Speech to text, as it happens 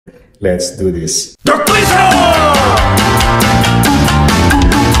Let's do this.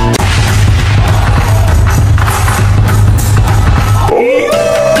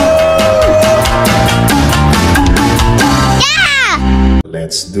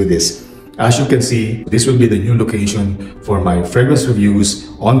 Let's do this. As you can see, this will be the new location for my fragrance reviews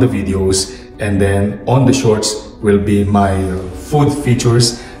on the videos, and then on the shorts will be my food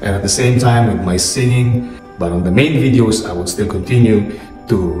features, and at the same time with my singing. But on the main videos, I would still continue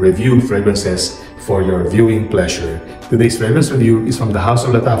to review fragrances for your viewing pleasure. Today's fragrance review is from the house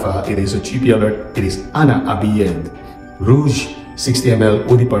of LATTAFA. It is a GP alert. It is Abiyedh Rouge 60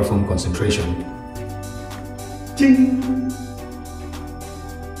 ml Eau de Parfum concentration. Ching!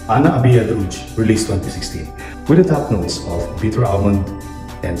 Abiyedh Rouge, released 2016, with the top notes of bitter almond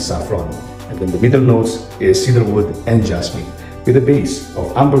and saffron, and then the middle notes is cedarwood and jasmine, with a base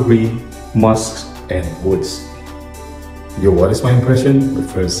of ambergris, musks, and woods. Yo, what is my impression? But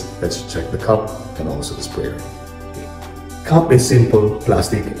first, let's check the cup and also the sprayer. Cup is simple,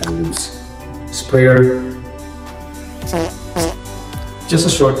 plastic, and loose. Sprayer, just a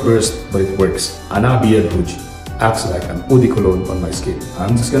short burst, but it works. Abiyedh Rouge acts like an eau de cologne on my skin.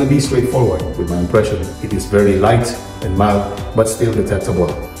 I'm just gonna be straightforward with my impression. It is very light and mild, but still detectable.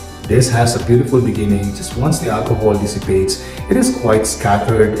 This has a beautiful beginning. Just once the alcohol dissipates, it is quite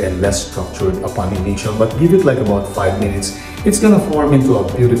scattered and less structured upon initial, but give it like about 5 minutes. It's gonna form into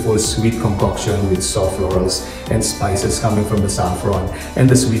a beautiful sweet concoction with soft florals and spices coming from the saffron, and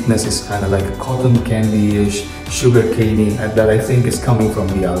the sweetness is kind of like a cotton candy-ish, sugar caney that I think is coming from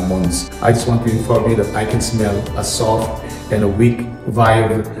the almonds. I just want to inform you that I can smell a soft and a weak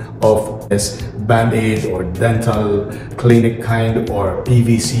vibe of this Band-Aid or dental clinic kind or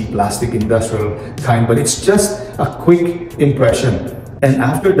PVC plastic industrial kind, but it's just a quick impression. And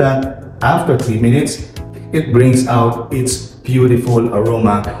after that, after 3 minutes, it brings out its beautiful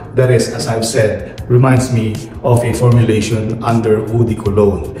aroma that is, as I've said, reminds me of a formulation under eau de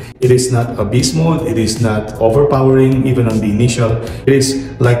cologne. It is not abysmal, it is not overpowering even on the initial. It is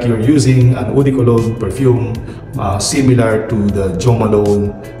like you're using an eau de cologne perfume similar to the Jo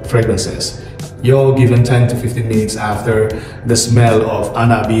Malone fragrances. Yo, given 10 to 15 minutes after, the smell of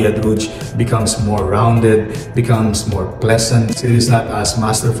Abiyedh Rouge becomes more rounded, becomes more pleasant. It is not as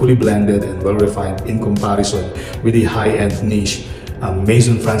masterfully blended and well refined in comparison with the high-end niche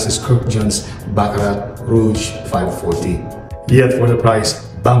Maison Francis Kurkdjian's Baccarat Rouge 540. Yet for the price,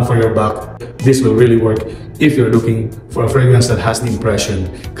 bang for your buck, this will really work if you're looking for a fragrance that has the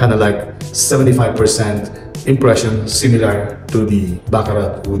impression, kind of like 75% impression similar to the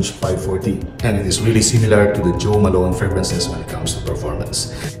Baccarat Rouge 540, and it is really similar to the Jo Malone fragrances when it comes to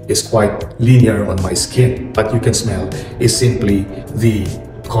performance. It's quite linear on my skin. What you can smell is simply the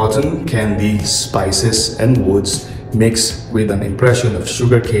cotton candy, spices, and woods mixed with an impression of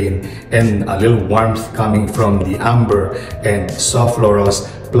sugarcane and a little warmth coming from the amber and soft florals,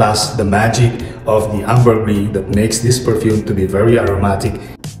 plus the magic of the ambergris that makes this perfume to be very aromatic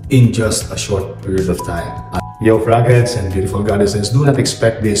in just a short period of time. Yo, fragheads and beautiful goddesses, do not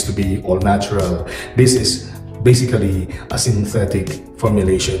expect this to be all natural. This is basically a synthetic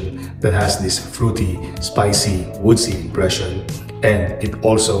formulation that has this fruity, spicy, woodsy impression, and it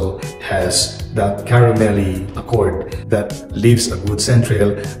also has that caramelly accord that leaves a good scent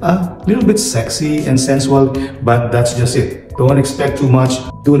trail, a little bit sexy and sensual, but that's just it. Don't expect too much.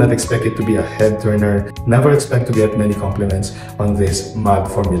 Do not expect it to be a head turner. Never expect to get many compliments on this mild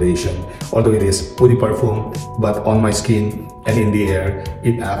formulation. Although it is eau de parfum, but on my skin and in the air,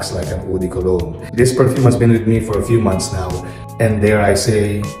 it acts like an eau de cologne. This perfume has been with me for a few months now, and dare I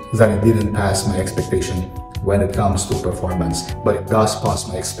say that it didn't pass my expectation when it comes to performance, but it does pass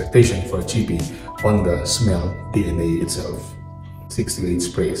my expectation for a GP on the smell DNA itself. 6 to 8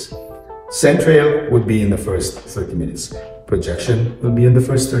 sprays. Scent trail would be in the first 30 minutes. Projection will be in the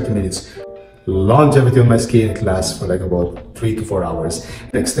first 30 minutes. Longevity on my skin, it lasts for like about 3 to 4 hours.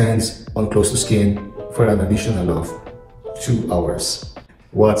 It extends on close to skin for an additional of 2 hours.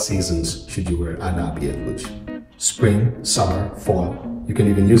 What seasons should you wear Abiyedh Rouge? Spring, summer, fall. You can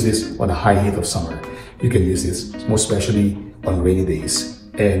even use this on a high heat of summer. You can use this most especially on rainy days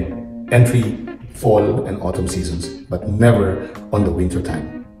and entry, fall and autumn seasons, but never on the winter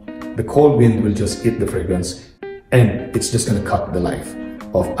time. The cold wind will just hit the fragrance and it's just gonna cut the life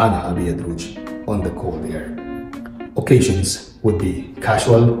of Abiyedh Rouge on the cold air. Occasions would be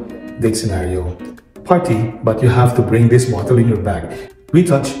casual, date scenario, party, but you have to bring this bottle in your bag. We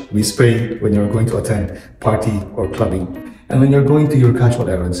touch, we spray when you're going to attend party or clubbing, and when you're going to your casual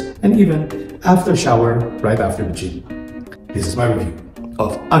errands, and even after shower, right after the gym. This is my review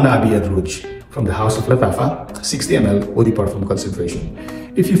of Abiyedh Rouge from the house of LATTAFA, 60 ml Eau de Parfum concentration.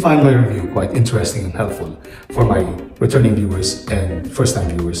 If you find my review quite interesting and helpful for my returning viewers and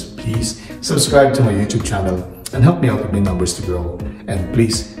first-time viewers, please subscribe to my YouTube channel and help me out with my numbers to grow. And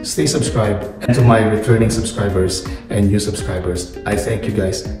please stay subscribed. And to my returning subscribers and new subscribers, I thank you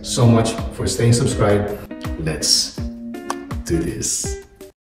guys so much for staying subscribed. Let's do this.